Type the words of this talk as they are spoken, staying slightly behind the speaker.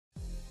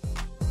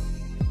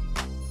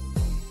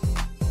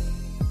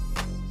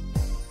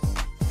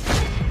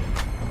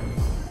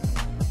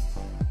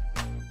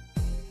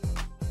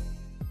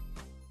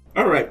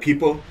Alright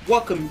people,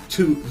 welcome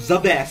to the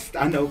best,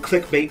 I know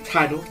clickbait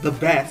title, the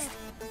best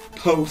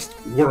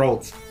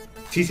post-Worlds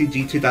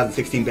TCG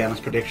 2016 ban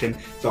list prediction.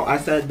 So I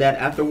said that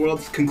after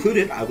Worlds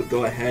concluded, I would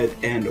go ahead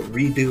and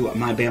redo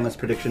my ban list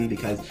prediction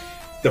because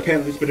the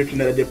ban list prediction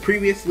that I did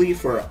previously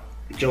for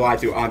July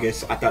through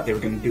August, I thought they were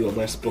going to do a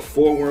list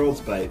before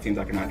Worlds, but it seems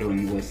like they're not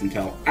doing the list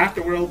until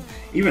after Worlds,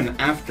 even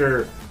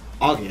after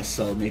August,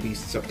 so maybe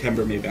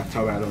September, maybe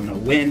October, I don't know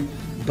when,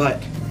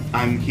 but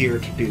I'm here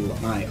to do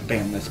my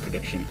ban list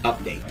prediction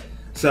update.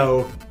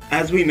 So,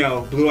 as we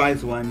know, Blue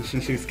Eyes won,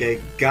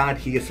 Shinsuke, God,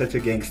 he is such a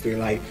gangster.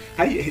 Like,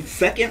 how you hit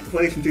second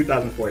place in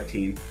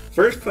 2014,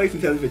 first place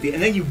in 2015,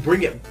 and then you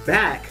bring it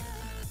back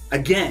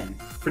again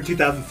for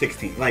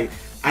 2016. Like,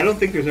 I don't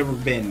think there's ever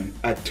been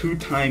a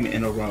two-time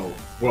in a row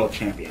world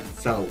champion.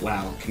 So,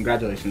 wow,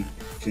 congratulations,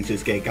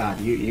 Shinsuke. God,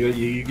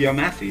 you're a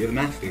master. You're the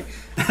master.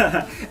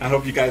 I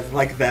hope you guys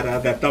like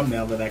that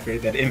thumbnail that I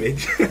created, that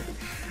image.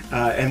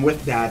 And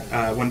with that,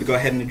 I wanted to go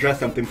ahead and address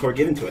something before I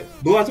get into it.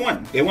 Blue Eyes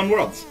won. They won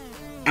Worlds.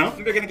 I don't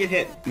think they're going to get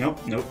hit. Nope,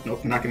 they're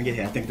not going to get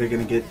hit. I think they're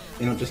going to get,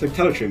 just like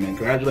Teletry, man.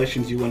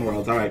 Congratulations, you won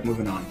Worlds. All right,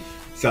 moving on.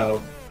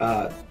 So,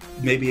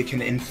 maybe it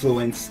can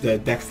influence the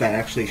decks that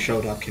actually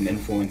showed up, can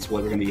influence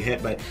what we're going to get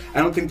hit, but I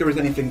don't think there was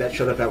anything that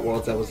showed up at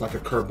Worlds that was like a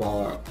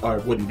curveball or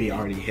wouldn't be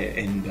already hit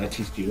in the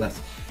TCG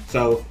list.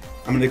 So,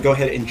 I'm going to go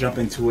ahead and jump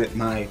into it.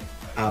 My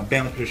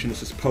ban list prediction,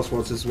 this is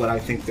post-Worlds, this is what I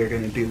think they're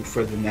going to do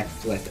for the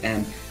next list,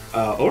 and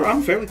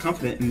I'm fairly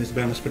confident in this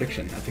ban list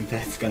prediction. I think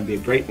that's going to be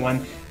a great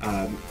one.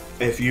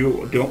 If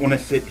you don't want to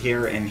sit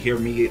here and hear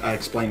me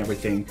explain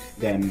everything,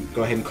 then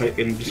go ahead and click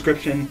in the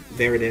description.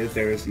 There it is.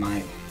 There is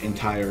my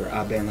entire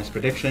ban list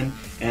prediction.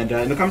 And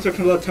in the comment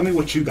section below, tell me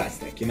what you guys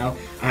think.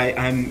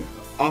 I'm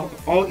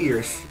all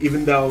ears,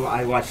 even though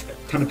I watch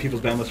a ton of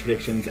people's ban list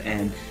predictions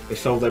and they're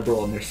so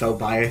liberal and they're so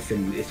biased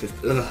and it's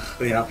just,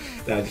 that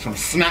I just want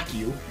to smack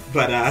you.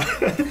 But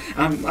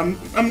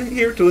I'm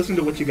here to listen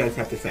to what you guys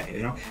have to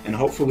say, and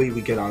hopefully we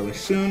get our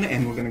list soon,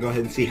 and we're going to go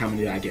ahead and see how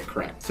many I get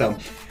correct. So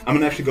I'm going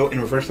to actually go in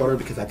reverse order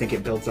because I think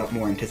it builds up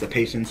more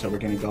anticipation. So we're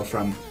going to go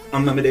from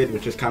unlimited,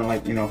 which is kind of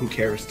like, who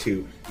cares,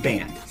 to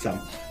banned. So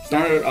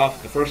starting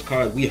off, the first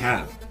card we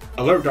have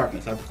Allure of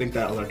Darkness. I think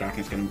that Allure of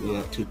Darkness is going to move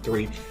up to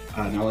 3.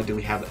 Not only do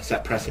we have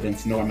set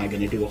precedents, nor am I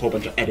going to do a whole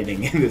bunch of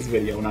editing in this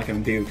video. I'm not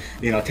going to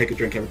do, take a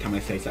drink every time I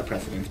say set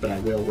precedents, but I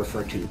will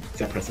refer to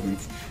set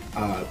precedents.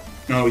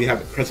 No, we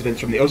have precedents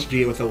from the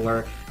OCG with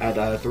Allure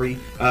at 3.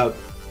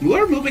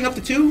 Allure moving up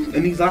to 2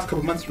 in these last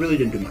couple months really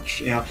didn't do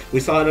much. We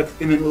saw it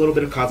in a little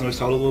bit of Kozmo, we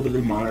saw a little bit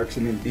of Monarchs,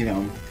 and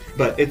then,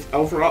 but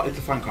overall, it's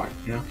a fun card,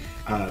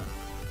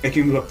 It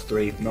can move up to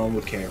 3, no one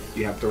would care.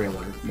 You have 3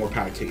 Allure, more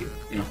power to you,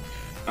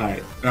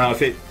 Alright, now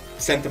if it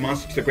sent the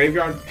monster to the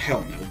graveyard,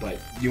 hell no, but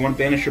you want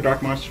to banish your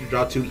dark monster to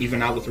draw 2,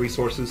 even out with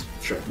resources,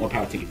 sure, more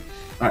power to you.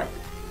 Alright,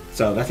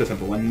 so that's a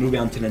simple one. Moving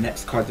on to the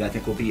next card that I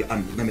think will be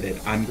unlimited,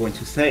 I'm going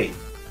to say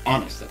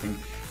Honest. I think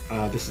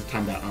this is the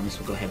time that Honest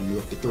will go ahead and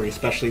move up to 3,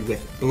 especially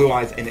with Blue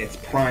Eyes in its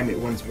prime. It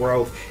wins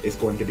World, is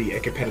going to be a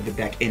competitive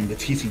deck in the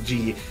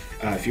TCG.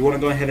 If you want to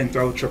go ahead and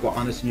throw triple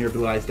Honest in your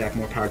Blue Eyes deck,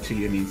 more power to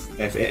you. It means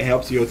if it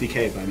helps you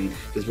OTK,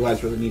 but does Blue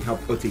Eyes really need help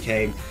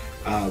OTK?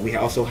 We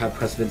also have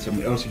precedents from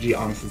the OCG.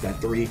 Honest is at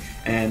 3,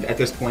 and at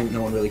this point,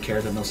 no one really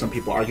cares. I know some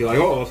people argue like,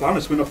 oh, if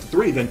Honest went up to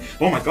 3, then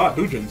oh my God,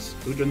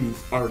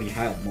 Bujins already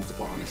had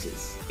multiple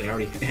Honests. They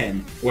already,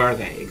 and where are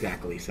they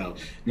exactly? So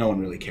no one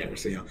really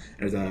cares. So,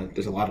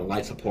 there's a lot of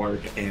light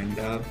support, and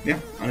yeah,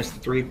 Honest to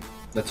 3,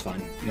 that's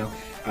fine.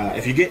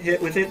 If you get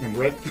hit with it, then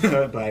rip.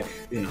 But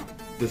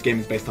this game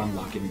is based on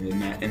locking in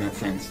that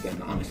sense.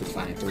 Then Honest is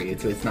fine at 3.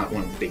 It's not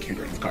one of the big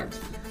hindrance cards.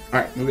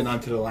 Alright, moving on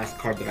to the last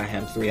card that I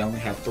have 3. I only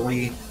have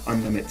 3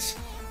 unlimits.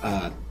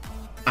 I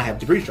have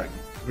Debris Dragon.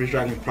 Debris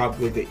Dragon is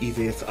probably the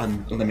easiest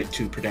unlimit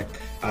to predict.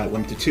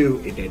 Limit to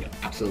 2, it did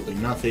absolutely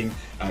nothing.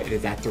 It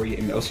is at 3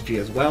 in the OCG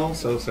as well,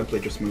 so simply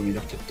just moving it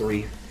up to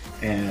 3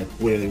 and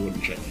really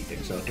wouldn't change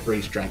anything. So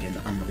Debris Dragon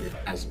unlimited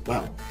as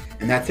well.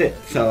 And that's it.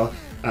 So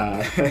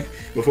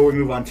before we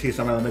move on to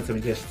some elements, let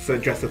me just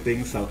address the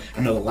things. So I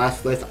know the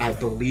last list, I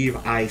believe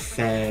I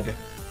said,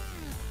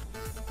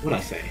 what did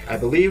I say? I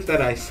believe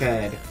that I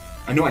said,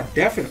 I know I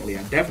definitely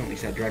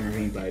said Dragon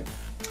Ravine, but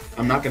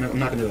I'm not gonna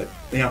do it.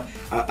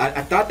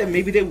 I thought that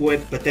maybe they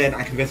would, but then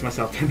I convinced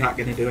myself they're not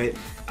gonna do it.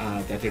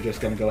 That they're just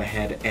gonna go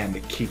ahead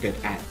and keep it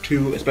at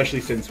 2,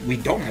 especially since we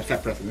don't have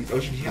set precedents.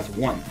 OCG has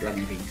 1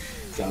 Dragon Ravine,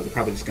 so they're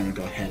probably just gonna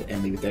go ahead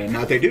and leave it there.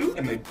 Now if they do,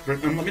 and they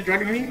unlimit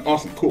Dragon Ravine,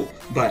 awesome, cool.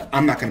 But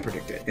I'm not gonna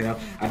predict it.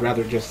 I'd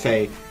rather just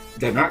say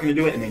they're not going to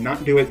do it and they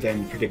not do it,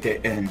 then predict it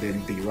and then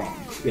be wrong.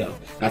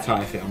 That's how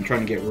I feel. I'm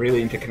trying to get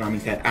really into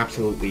Konami's head,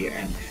 absolutely,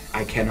 and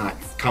I cannot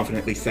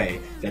confidently say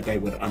that they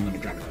would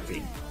unlimit Dragon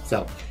Ravine.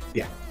 So,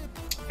 yeah.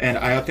 And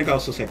I think I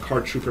also said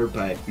Card Trooper,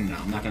 but no,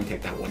 I'm not going to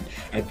take that one.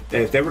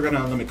 If they were going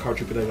to limit Card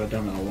Trooper, they would have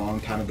done it a long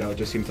time ago. It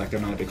just seems like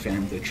they're not a big fan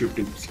of the Troop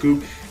Dupe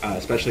Scoop,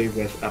 especially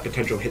with a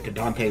potential hit to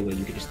Dante where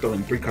you could just throw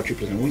in 3 Card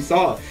Troopers. And we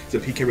saw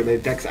some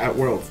PK-related decks at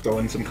Worlds throw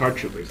in some Card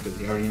Troopers, because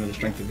we already know the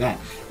strength of that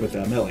with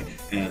milling.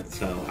 And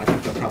so I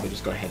think they'll probably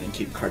just go ahead and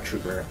keep Card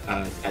Trooper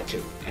at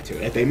 2.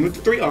 If they move to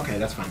 3, okay,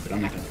 that's fine, but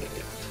I'm not going to predict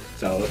it.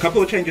 So a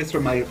couple of changes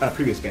from my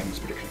previous ban list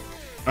prediction.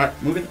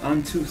 Alright, moving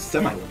on to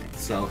semi-limits.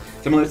 So,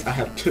 semi-limits, I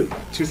have two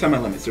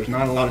semi-limits. There's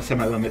not a lot of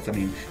semi-limits. I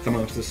mean,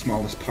 semi-limits is the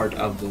smallest part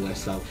of the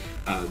list, so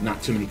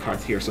not too many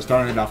cards here. So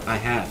starting it off, I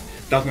have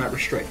Does Not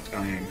Restrict.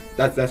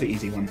 That's an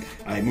easy one.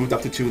 I moved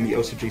up to 2 in the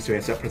OCG, so we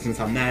have set precedence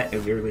on that. It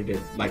really did,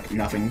 like,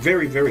 nothing.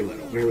 Very, very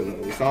little. Very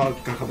little. We saw it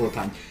a couple of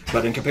times.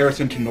 But in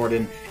comparison to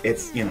Norden,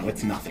 it's, you know,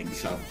 it's nothing.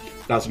 So,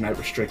 Does Not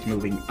Restrict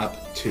moving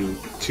up to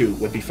 2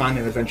 would be fine,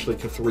 and eventually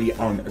to 3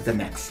 on the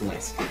next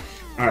list.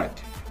 Alright.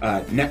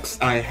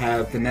 Next, I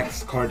have the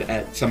next card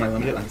at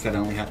semi-limited. Like I said, I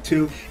only have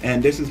 2,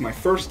 and this is my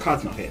first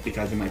Kozmo hit,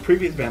 because in my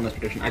previous ban list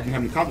prediction, I didn't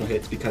have any Kozmo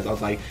hits, because I was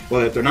like,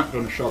 well, if they're not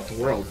going to show up to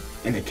World,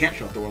 and they can't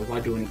show up to World, why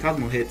do any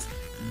Kozmo hits?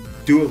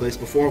 Do a list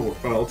before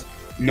Worlds,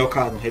 no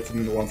Kozmo hits, and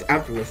then the ones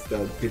after this,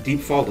 the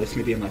deep fall list,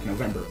 maybe in like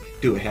November,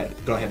 go ahead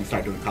and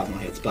start doing Kozmo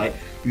hits. But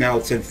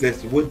now, since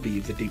this would be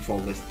the deep fall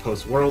list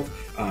post-World,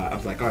 I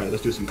was like, alright,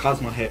 let's do some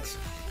Kozmo hits.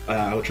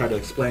 I will try to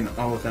explain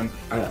all of them.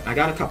 I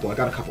got a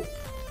couple.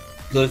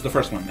 So there's the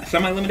first one,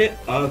 semi-limited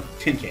of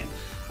Tin Can.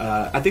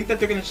 I think that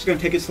they're just going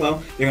to take it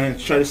slow. They're going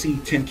to try to see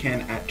Tin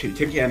Can at 2.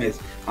 Tin Can is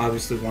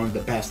obviously one of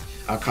the best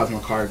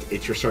Kozmo cards.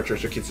 It's your Sorcerer,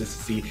 it's your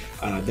consistency.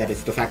 That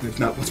it's the fact that it's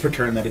not once per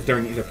turn, that it's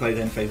during either play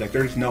or end phase. Like,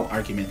 there's no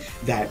argument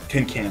that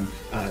Tin Can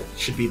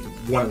should be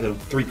one of the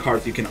 3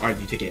 cards you can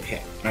argue to get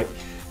hit, right?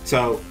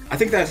 So I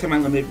think that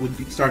semi-limit would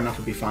be starting off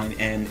would be fine,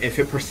 and if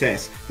it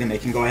persists, then they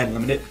can go ahead and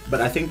limit it.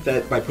 But I think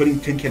that by putting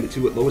Tin Can to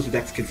 2, it lowers the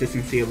deck's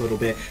consistency a little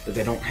bit, that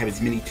they don't have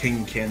as many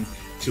Tin Cans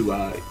to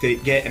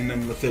get, and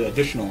then with the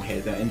additional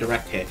hit, the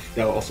indirect hit,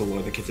 that will also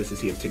lower the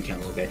consistency of Tin Can a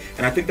little bit.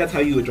 And I think that's how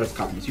you address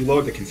Cosmos. You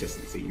lower the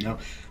consistency, you know?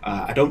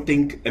 I don't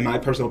think, in my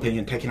personal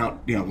opinion, taking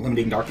out, you know,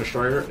 limiting Dark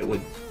Destroyer,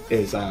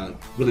 is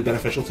really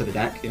beneficial to the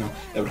deck. You know,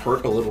 it would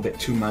hurt a little bit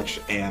too much,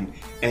 and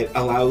it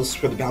allows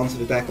for the balance of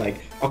the deck. Like,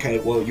 okay,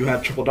 well, you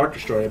have triple Dark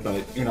Destroyer,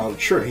 but, you know,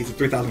 sure, he's a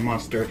 3,000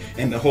 monster,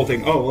 and the whole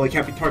thing, oh, well, he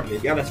can't be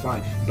targeted. Yeah, that's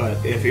fine.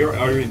 But if you're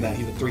arguing that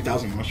he's a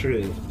 3,000 monster,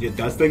 it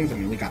does things. I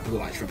mean, we got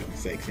Blue Eyes for goodness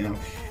sakes, you know?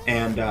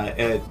 And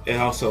it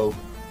also,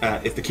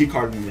 it's the key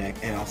card in the deck,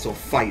 and also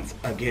fights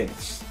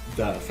against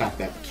the fact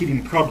that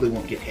Keating probably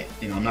won't get hit.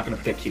 You know, I'm not going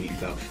to predict Keating,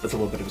 so that's a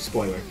little bit of a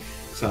spoiler.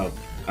 So,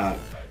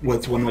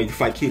 what's one way to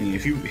fight Keating?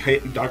 If you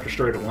hit Dark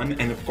Destroyer to 1,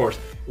 and of course,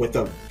 with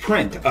the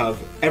print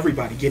of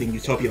everybody getting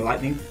Utopia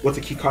Lightning, what's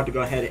a key card to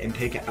go ahead and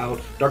take out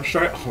Dark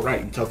Destroyer?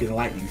 Alright, Utopia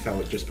Lightning, so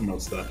it just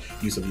promotes the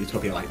use of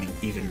Utopia Lightning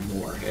even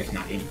more, if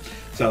not any.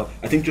 So,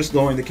 I think just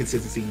lowering the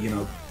consistency, you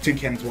know, Tin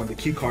Can is one of the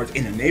key cards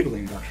in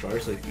enabling Dark Destroyer,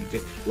 so if you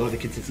just lower the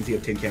consistency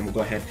of Tin Can, we'll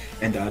go ahead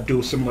and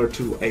do similar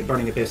to a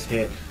Burning Abyss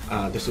hit.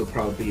 This will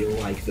probably be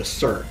like the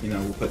Sir, you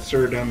know, we'll put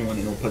Sir down to 1,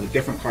 and we'll put a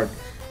different card,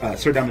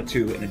 Sir down to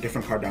 2, and a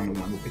different card down to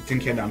 1. We'll put Tin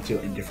Can down to 2,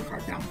 and a different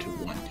card down to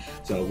 1.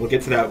 So we'll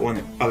get to that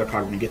one other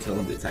card when we get to the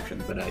limited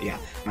section. But yeah,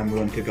 I'm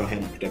going to go ahead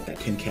and predict that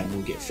Tin Can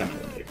will get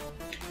semi-limited.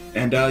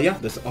 And yeah,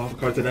 that's all the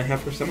cards that I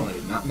have for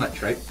semi-limited. Not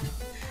much, right?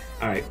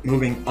 Alright,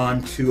 moving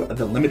on to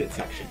the limited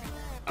section.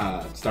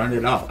 Starting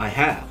it off, I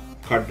have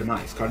Card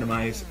Demise. Card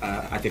Demise,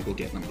 I think will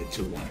get limited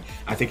to 1.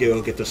 I think it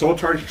will get the Soul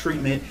Charge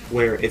treatment,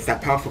 where it's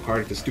that powerful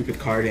card, it's a stupid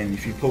card, and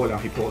if you pull it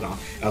off, you pull it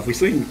off. If we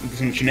see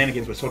some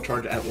shenanigans with Soul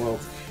Charge at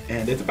Worlds,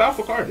 and it's a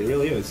powerful card, it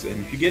really is,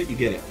 and if you get it, you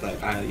get it. But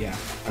yeah,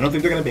 I don't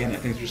think they're going to ban it. I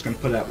think they're just going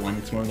to put it at 1.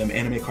 It's one of them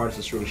anime cards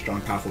that's really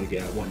strong, powerful. You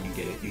get it at 1, you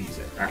get it, you use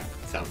it. Alright,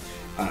 so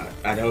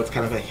I know it's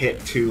kind of a hit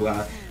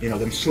to, you know,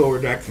 them slower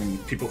decks,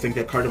 and people think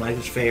that Card Demise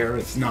is fair.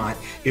 It's not.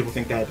 People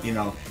think that, you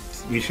know,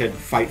 we should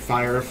fight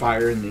fire,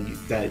 and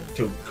then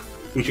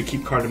we should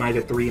keep Card Demise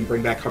at 3 and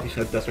bring back Harpy's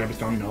Head, Dust Rabbit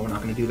Stone. No, we're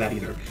not going to do that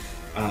either.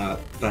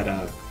 But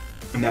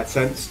in that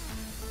sense,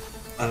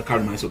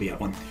 Card Demise will be at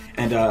 1.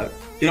 And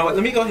you know what?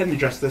 Let me go ahead and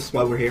address this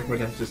while we're here. We're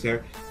going to just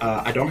there.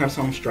 I don't have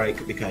Solemn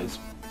Strike because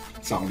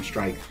Solemn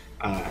Strike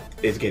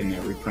is getting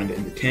a reprint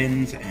in the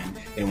tins, and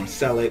they want to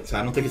sell it. So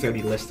I don't think it's going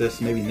to be listed.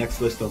 Maybe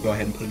next list they'll go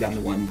ahead and put it down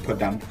to 1. Put it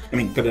down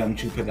to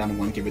 2. Put it down to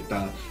 1. Give it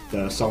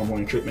the Solemn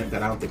Warning treatment.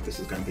 But I don't think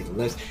this is going to be the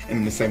list. And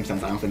in the same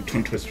sense, I don't think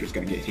Twin Twister is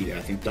going to get heated.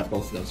 I think that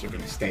both of those are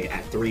going to stay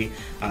at 3.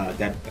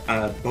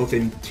 Both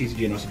in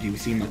TCG and OCG, we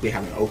seem like they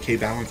have an okay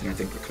balance, and I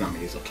think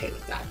Konami is okay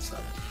with that. So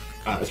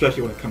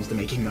especially when it comes to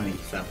making money.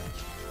 So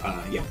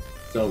yeah.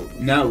 So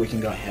now we can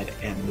go ahead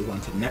and move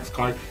on to the next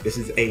card. This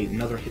is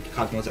another hit to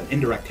Cosmos, an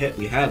indirect hit.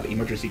 We have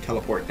Emergency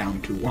Teleport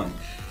down to 1.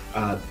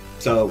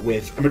 So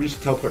with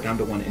Emergency Teleport down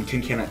to 1 and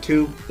Tin Can at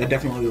 2, that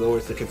definitely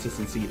lowers the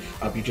consistency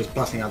of you just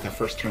busting out that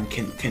first turn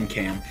Tin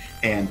Can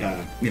and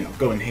you know,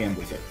 going ham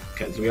with it.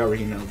 Because we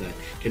already know that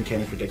Tin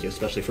Can is ridiculous,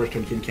 especially first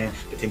turn Tin Can.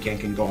 The Tin Can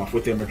can go off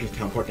with the Emergency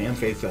Teleport to end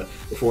phase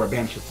before it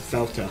banishes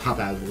itself to hop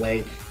out of the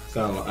way.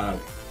 So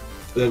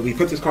we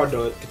put this card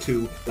to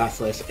 2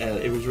 last list.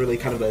 It was really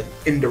kind of an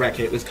indirect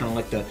hit. It was kind of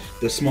like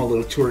the small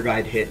little tour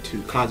guide hit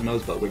to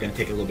Kozmos, but we're going to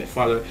take it a little bit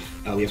farther.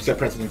 We have set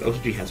precedence.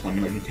 OCG has 1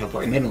 emergency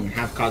teleport, and they don't even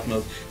have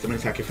Kozmos. Summon a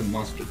psychic from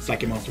the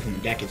psychic monster from the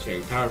deck is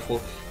very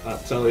powerful.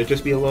 So it'd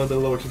just be a little bit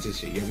lower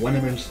consistency. You have 1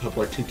 emergency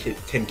teleport, 2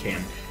 tin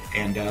can.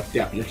 And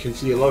yeah, you can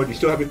see a lower. You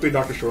still have your 3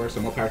 Dr. Shore, so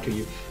more power to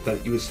you.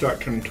 But you would start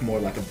turning to more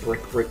like a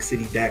brick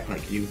city deck.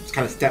 Like you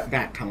kind of step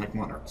back, kind of like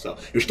Monarchs. So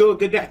you're still a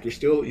good deck. You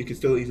can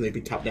still easily be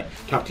top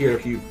tier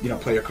if you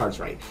play your cards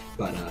right.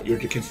 But your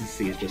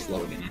consistency is just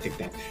lower, and I think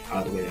that's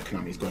the way that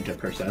Konami is going to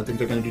approach that. I think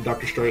they're going to do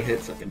Dr. Shore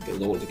hits. I think they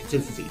lower the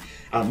consistency.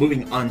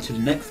 Moving on to the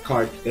next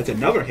card, that's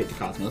another hit to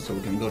Kozmos. So we're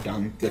going to go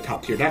down the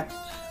top tier decks.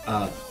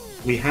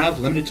 We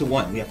have limited to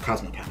 1. We have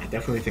Kozmo Town. I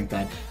definitely think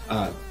that.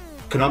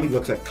 Konami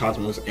looks at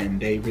Kozmos and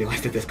they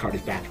realize that this card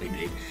is badly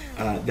made.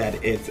 That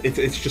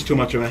it's just too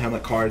much of a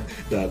Hamlet card.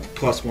 The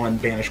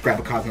 +1 banish, grab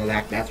a Kozmo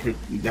back,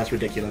 that's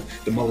ridiculous.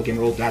 The mulligan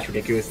roll, that's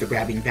ridiculous. The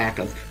grabbing back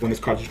of when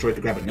this card's destroyed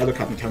to grab another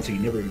Kozmo Town so you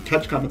never even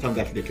touch Kozmo Town,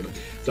 that's ridiculous.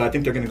 So I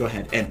think they're going to go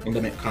ahead and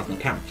limit Kozmo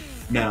Town.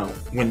 Now,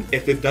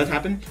 if this does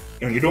happen,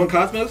 and you're doing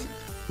Kozmos,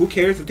 who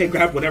cares if they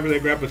grab whatever they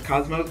grab with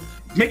Kozmos?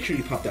 Make sure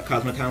you pop that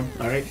Kozmo Town,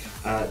 alright?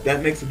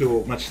 That makes the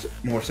duel much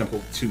more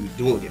simple to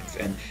duel against,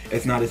 and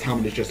it's not as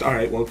Helmet is just,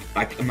 alright, well,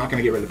 I'm not going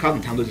to get rid of the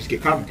Kozmo Town, they'll just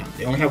get Kozmo Town.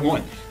 They only have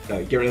 1.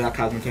 Get rid of that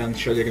Kozmo Town,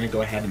 sure they're going to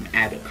go ahead and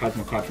add a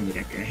Kozmo card from the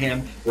deck in your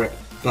hand, rip,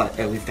 but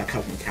at least that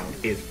Kozmo Town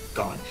is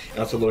gone. It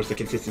also lowers the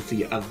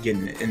consistency of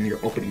getting it in your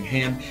opening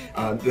hand.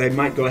 They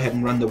might go ahead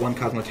and run the 1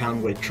 Kozmo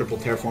Town with triple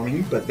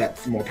terraforming, but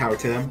that's more power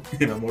to them,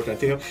 more power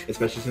to them,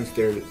 especially since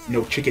there's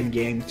no chicken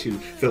game to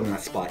fill in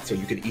that spot, so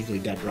you could easily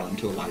dead draw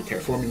into a lot of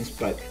terraformings,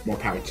 but more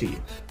power to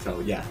you. So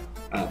yeah,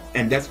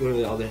 and that's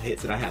really all the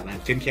hits that I have. I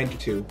have Tin Can to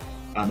 2,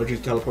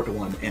 Emergency Teleport to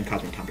 1, and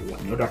Kozmo Town to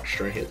 1. No Dr.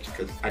 Stray hits,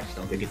 because I just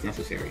don't think it's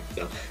necessary.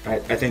 So I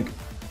think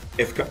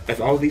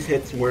if all of these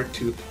hits were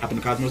to happen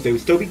to Kozmos, they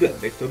would still be good.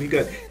 They'd still be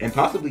good, and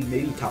possibly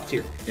maybe top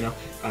tier,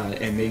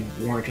 and they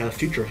warrant a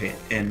future hit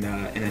in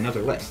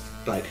another list.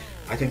 But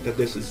I think that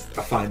this is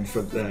a fine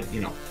for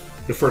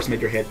the first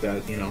major hit,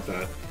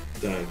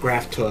 the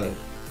graph to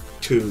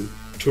 2,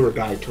 tour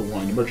guide to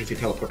 1, emergency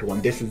teleport to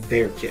 1. This is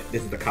their kit.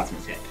 This is the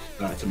Kozmos hit.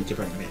 To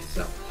different miss.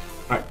 So,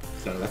 alright,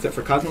 so that's it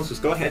for Kozmos. Let's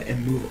go ahead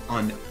and move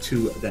on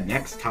to the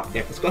next top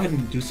deck. Let's go ahead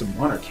and do some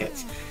Monarch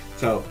hits.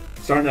 So,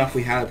 starting off,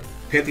 we have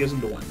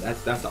Pantheism to 1.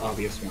 That's the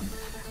obvious one.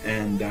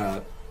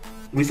 And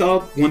we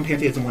saw 1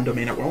 Pantheism, 1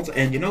 Domain at Worlds,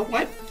 and you know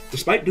what?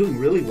 Despite doing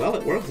really well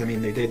at Worlds, I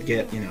mean, they did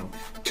get,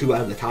 2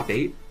 out of the top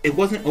 8. It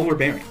wasn't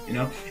overbearing,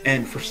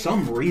 and for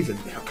some reason,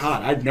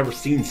 God, I've never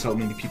seen so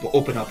many people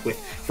open up with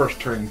first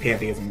turn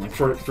Pantheism. Like,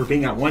 for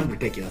being at 1,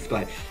 ridiculous,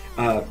 but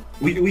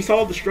we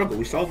saw the struggle.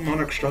 We saw the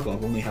Monarch struggle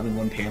of only having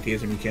 1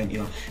 Pantheism. You can,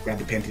 grab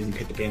the Pantheism,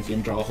 hit the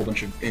Pantheism, draw a whole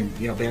bunch of, and,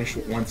 banish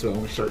one so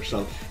only search.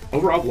 So,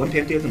 overall, 1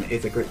 Pantheism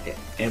is a great hit.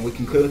 And we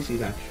can clearly see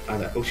that,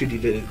 that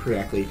OCG did it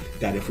correctly,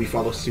 that if we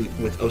follow suit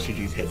with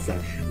OCG's hits,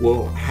 that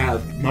we'll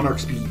have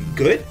Monarchs be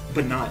good,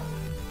 but not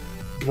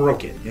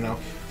broken,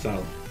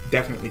 So,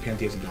 definitely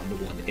Pantheism down to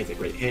 1 is a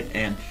great hit.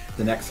 And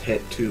the next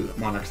hit to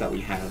Monarchs that we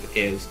have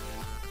is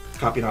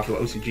copying off of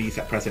OCG,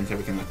 set precedence,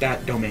 everything like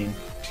that, Domain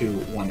to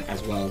 1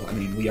 as well. I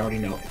mean, we already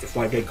know it's a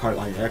fly big card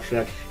like extra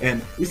deck,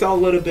 and we saw a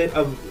little bit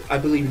of, I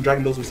believe in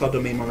Dragon Duels we saw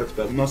Domain Monarchs,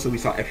 but mostly we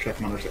saw extra deck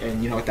Monarchs,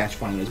 and you know what, that's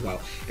fine as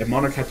well. If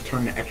Monarchs has to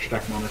turn the extra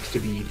deck Monarchs to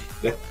be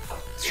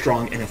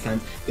strong in a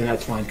sense, then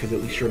that's fine, because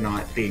at least you're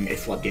not being a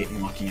floodgate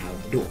and locking out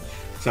of the duel.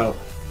 So,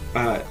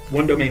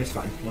 1 Domain is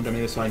fine. 1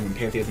 Domain is fine, and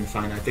Pantheism is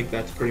fine. I think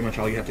that's pretty much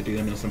all you have to do.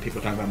 I know some people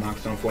talk about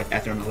Monkstone, 4th,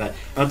 Ether, and all that.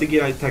 I don't think you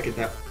guys take it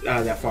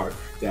that far.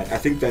 I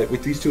think that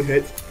with these 2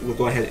 hits, we'll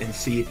go ahead and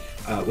see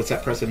what's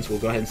that precedence. We'll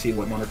go ahead and see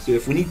what Monarchs do.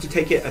 If we need to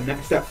take it a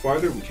next step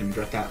farther, we can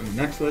address that in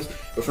the next list.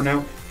 But for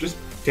now, just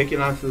take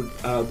it on to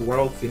the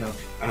Worlds.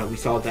 We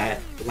saw that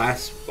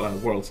last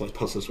Worlds list,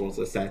 post-list Worlds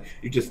list, that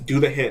you just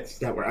do the hits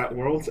that were at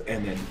Worlds,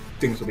 and then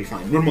things will be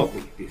fine.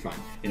 Remotely be fine.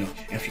 And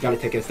if you got to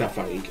take it a step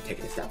farther, you can take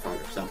it a step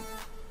farther. So.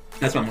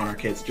 That's my Monarch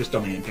hits, just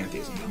Domain and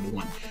Pantheism down to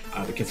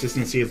 1. The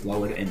consistency is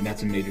lowered, and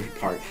that's a major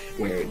part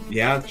where,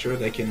 yeah, sure,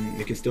 they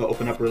can still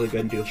open up really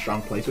good and do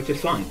strong plays, which is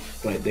fine,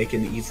 but they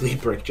can easily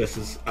break just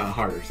as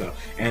harder. So,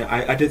 and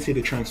I did see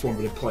the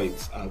transformative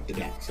plays of the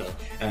deck, so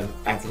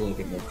adds a little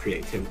bit more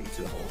creativity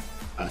to the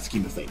whole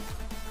scheme of things.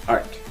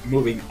 Alright,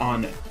 moving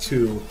on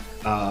to,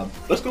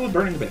 let's go with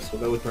Burning Abyss.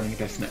 We'll go with Burning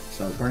Abyss next.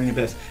 So, Burning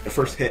Abyss, the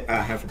first hit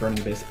I have for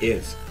Burning Abyss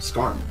is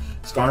Scarm.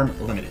 Scarm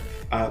Limited.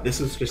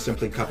 This is just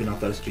simply copying off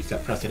those 2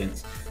 set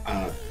precedents.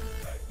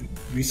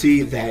 We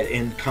see that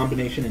in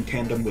combination, in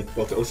tandem with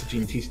both OCG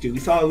and TCG, we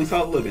saw a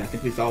little bit. I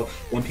think we saw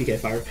 1 PK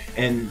Fire,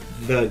 and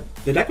the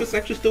deck was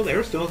actually still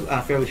there, still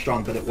fairly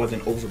strong, but it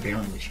wasn't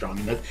overbearingly strong.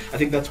 And I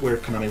think that's where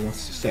Konami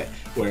wants to sit,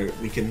 where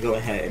we can go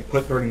ahead and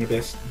put Burning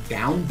Abyss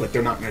down, but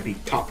they're not going to be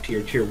top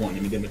tier, tier 1. I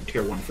mean, they're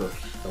tier 1 for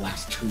the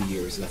last 2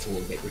 years. That's a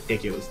little bit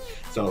ridiculous.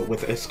 So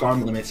with a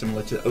Scarm limit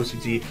similar to the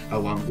OCG,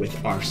 along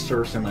with our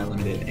Sur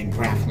semi-limited and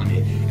Graph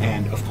limit,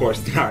 and of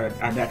course our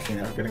next thing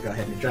that we're going to go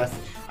ahead and address,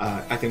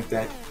 I think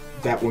that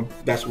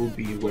will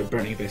be where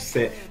Burning Abyss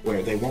sit,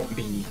 where they won't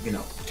be, you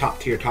know, top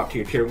tier,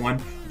 tier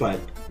 1, but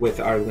with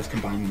our list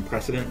combining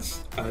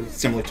precedents,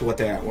 similar to what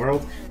they're at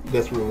World,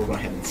 that's where we'll go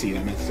ahead and see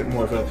them. It's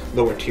more of a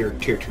lower tier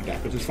 2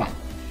 deck, which is fine.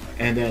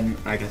 And then,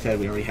 like I said,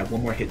 we already have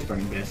one more hit to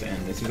Burning Abyss,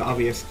 and this is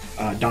obvious.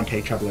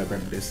 Dante Traveler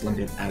Burning Abyss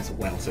limited as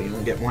well, so you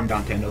only get one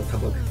Dante. I know a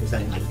couple of people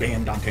saying, like,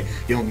 ban Dante,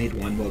 you don't need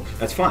one. Well,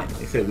 that's fine.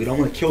 Like I said, we don't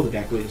want to kill the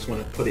deck, we just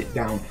want to put it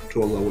down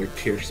to a lower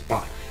tier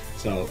spot.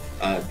 So,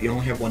 you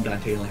only have one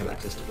Dante, you only have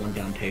access to one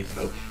Dante,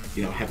 so,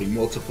 you know, having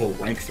multiple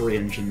rank 3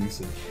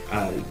 engines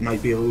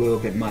might be a little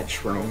bit much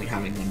for only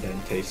having one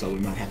Dante, so we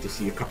might have to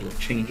see a couple of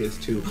changes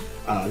to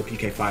the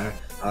PK Fire.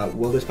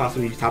 Will this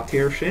possibly be top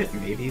tier shit?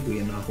 Maybe,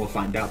 we'll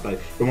find out, but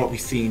from what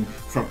we've seen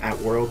from at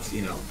Worlds,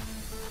 you know,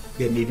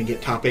 didn't even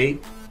get top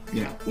 8,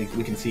 you know, we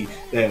can see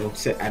they'll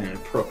sit at an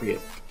appropriate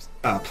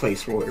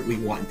place where we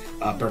want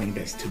Burning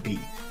Abyss to be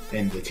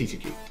in the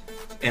TCG.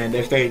 And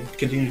if they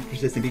continue to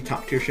persist and be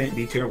top tier shit and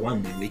be tier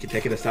 1, then we can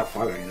take it a step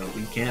farther. You know,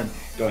 we can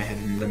go ahead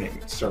and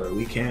limit Sorcerer.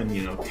 We can,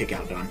 you know, take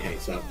out Dante.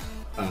 So,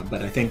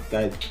 but I think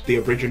that the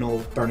original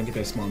Burning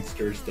Abyss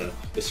monsters, the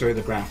Sorcerer,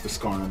 the Graph, the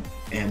Scarm,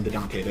 and the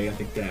Dante, I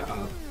think that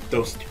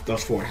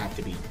those 4 have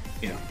to be,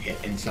 you know,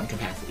 hit in some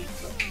capacity.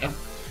 So, yeah.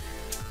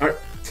 All right,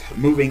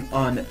 moving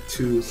on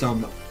to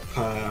some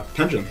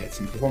Pendulum hits,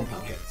 some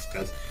Performapal hits,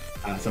 because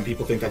some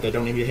people think that they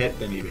don't need to hit,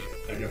 they need to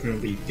hit. They're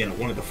definitely, you know,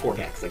 one of the 4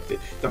 decks. Like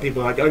some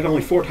people are like, there's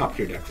only 4 top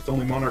tier decks. It's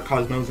only Monarch,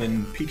 Cosmos,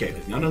 and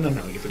PK. No, you're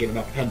forgetting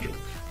about the Pendulum.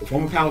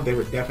 Performapal, they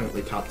were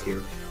definitely top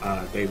tier.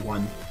 They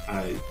won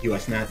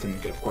US Nats,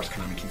 and of course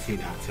Konami can see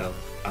that. So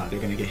they're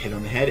going to get hit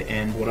on the head.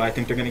 And what do I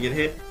think they're going to get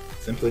hit?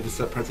 Simply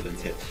the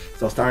Precedence hit.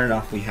 So starting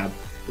off, we have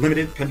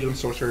limited Pendulum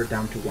Sorcerer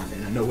down to 1,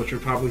 and I know what you're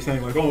probably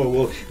saying, like, oh,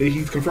 well,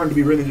 he's confirmed to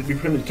be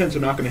printed 10, so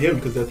not going to hit him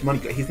because that's money.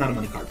 He's not a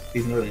money card.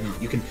 He's really not.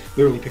 You can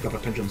literally pick up a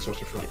Pendulum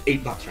Sorcerer for like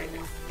 $8 right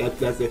now.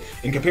 That's it.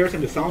 In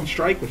comparison to Solemn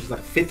Strike, which is like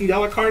a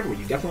 $50 card, where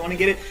you definitely want to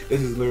get it,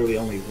 this is literally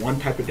only one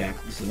type of deck.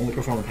 This is only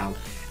Performapal,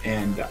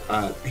 and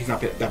he's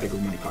not that big of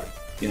a money card.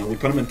 You know, we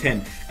put him in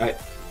 10.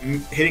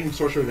 Hitting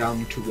Sorcerer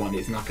down to 1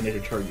 is not going to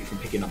deter you from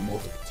picking up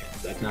multiple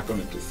 10s. That's not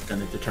going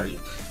to deter you.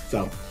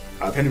 So.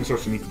 Pendulum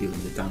Sorcerer needs to be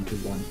limited down to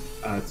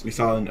 1. We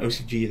saw in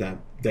OCG that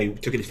they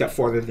took it a step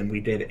farther than we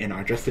did in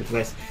our adjusted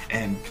list,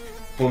 and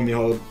pulling the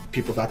whole,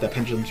 people thought that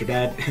Pendulums are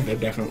dead. They're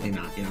definitely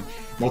not. You know,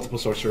 multiple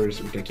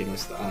Sorcerers,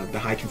 ridiculous. The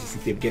high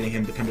consistency of getting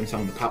him, the Pendulum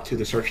Summon, the pop 2,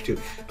 the search 2,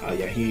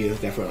 yeah, he is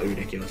definitely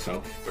ridiculous.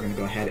 So we're going to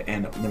go ahead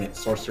and limit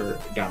Sorcerer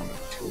down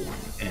to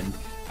 1,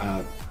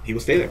 and he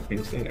will stay there. He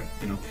will stay there,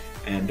 you know.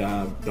 And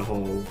the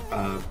whole,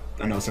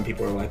 I know some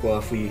people are like, well,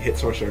 if we hit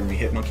Sorcerer and we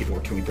hit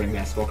Monkeyboard, can we bring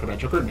that Skullcrab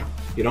Joker? No,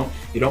 you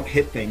don't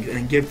hit things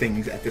and give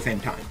things at the same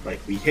time. Like,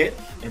 we hit,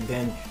 and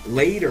then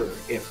later,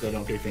 if they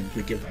don't do things,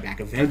 we give them back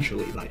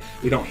eventually. Like,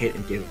 we don't hit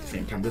and give at the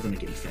same time. Doesn't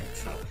make any sense.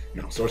 So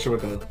no, Sorcerer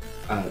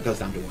goes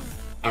down to 1.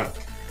 All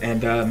right.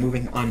 And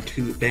moving on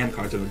to ban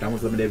cards, so we're done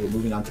with limited, we're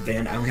moving on to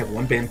ban. I only have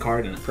 1 ban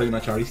card, and I pretty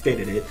much already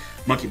stated it.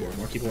 Monkeyboard.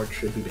 Monkeyboard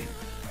should be banned.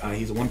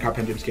 He's a 1-card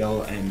Pendulum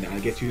skill, and I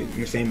guess in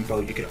your same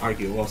boat you could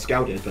argue, well,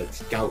 Scout is, but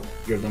Scout,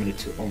 you're limited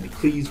to only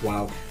Cleese,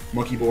 while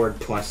Monkeyboard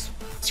plus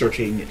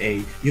searching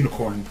a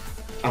Unicorn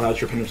allows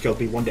your Pendulum skill to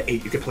be 1 to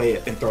 8. You could play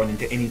it and throw it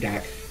into any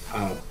deck.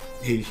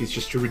 He's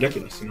just too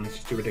ridiculous, you know, he's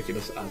just too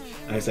ridiculous.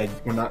 As I said,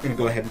 we're not going to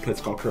go ahead and put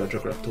Skullcrab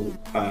Joker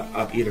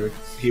up either.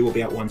 He will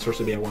be at 1, Sorcerer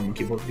will be at 1,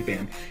 Monkeyboard will be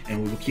banned,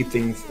 and we will keep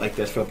things like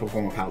this for the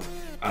Performapals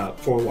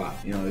for a while,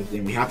 you know,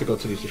 and we have to go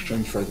to these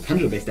extremes for the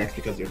Pendulum-based decks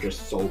because they're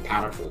just so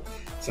powerful.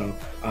 So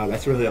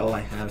that's really all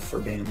I have for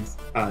bans.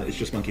 It's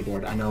just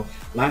Monkeyboard. I know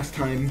last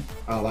time,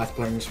 last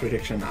player's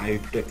prediction, I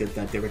predicted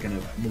that they were going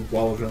to move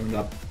Wall of Drilling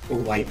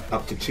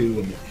up to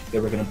 2, and they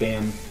were going to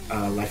ban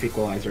Life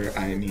Equalizer.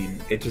 I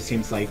mean, it just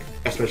seems like,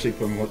 especially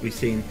from what we've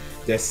seen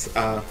this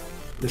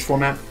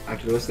format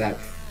after this, that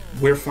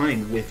we're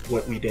fine with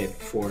what we did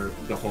for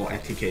the whole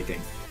FTK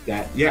thing.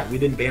 That, yeah, we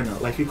didn't ban a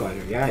Life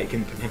Equalizer. Yeah, it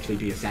can potentially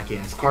be a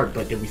sacky-ass card,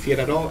 but did we see it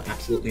at all?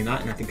 Absolutely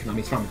not, and I think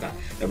Konami's fine with that.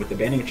 That with the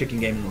banning of Chicken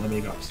Game and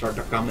eliminating Start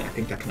Dominant, I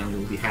think that Konami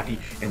will be happy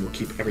and will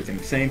keep everything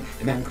the same,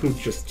 and that includes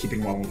just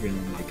keeping Wall of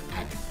Reeling like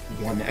at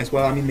 1 as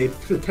well. I mean, they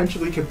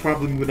potentially could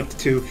probably move it up to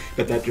 2,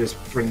 but that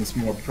just brings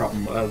more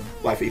problem of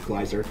Life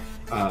Equalizer.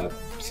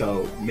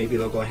 So maybe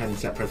they'll go ahead and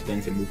set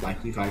precedents and move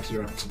Life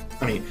Equalizer up to,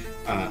 I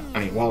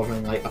mean, Wall of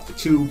Reeling Light up to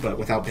 2, but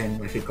without banning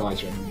Life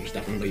Equalizer, and there's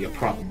definitely a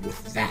problem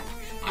with that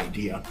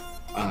idea.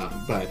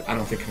 But I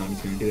don't think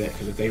Konami's going to do it,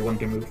 because if they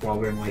wanted to move Wall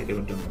of Reeling Light, they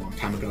would have done it a long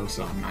time ago,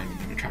 so I'm not even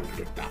going to try to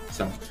predict that.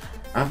 So,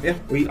 yeah,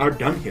 we are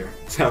done here.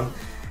 So,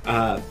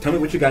 Tell me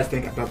what you guys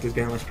think about this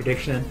ban list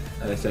prediction.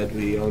 As I said,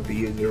 we'll be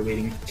either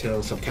waiting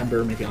till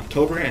September, maybe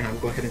October, and I'll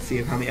go ahead and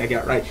see how many I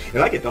got right. If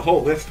I get the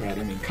whole list right,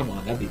 I mean, come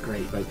on, that'd be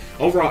great. But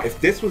overall, if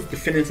this was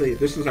definitively, if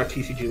this was our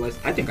TCG list,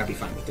 I think I'd be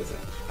fine with this.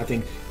 I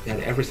think that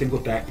every single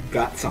deck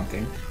got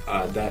something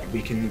that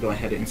we can go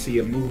ahead and see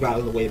a move out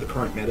of the way of the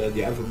current meta,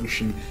 the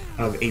evolution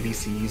of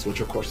ABCs, which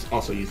of course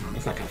also use on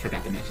this. I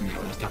forgot to mention that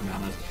when I was talking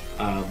about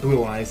us.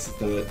 Blue Eyes,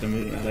 the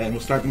moon, and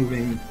we'll start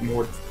moving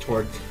more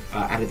toward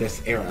out of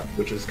this era,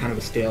 which is kind of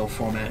a stale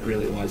format.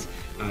 Really was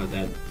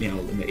that, you know,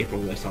 in the April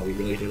list, all we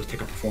really did was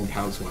take up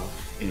Performapal as well.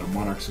 You know,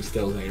 Monarchs was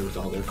still there with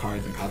all their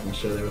cards, and Kozmo was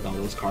still there with all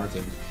those cards,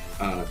 and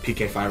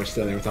PK5 was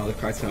still there with all the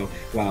cards. So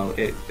while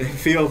it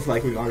feels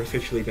like we've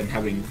artificially been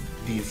having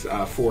these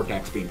 4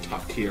 decks being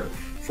top tier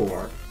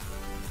for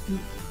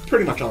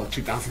pretty much all of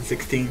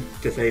 2016,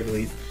 to say the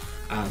least,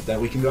 that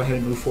we can go ahead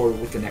and move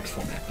forward with the next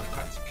format of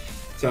cards.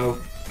 So,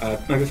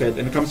 like I said,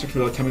 in the comment section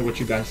below, tell me what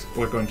you guys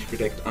were going to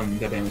predict on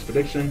the ban list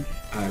prediction.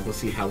 We'll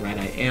see how right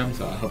I am,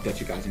 so I hope that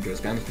you guys enjoy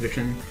this ban list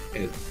prediction.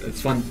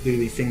 It's fun to do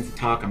these things, to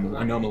talk. I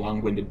know I'm a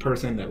long-winded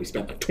person, that we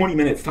spent like 20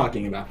 minutes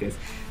talking about this,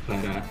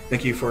 but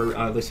thank you for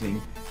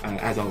listening,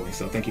 as always.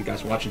 So thank you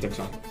guys for watching, thanks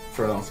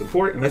for all the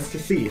support, and let's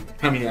just see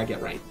how many I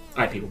get right.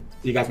 Alright people,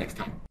 see you guys next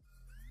time.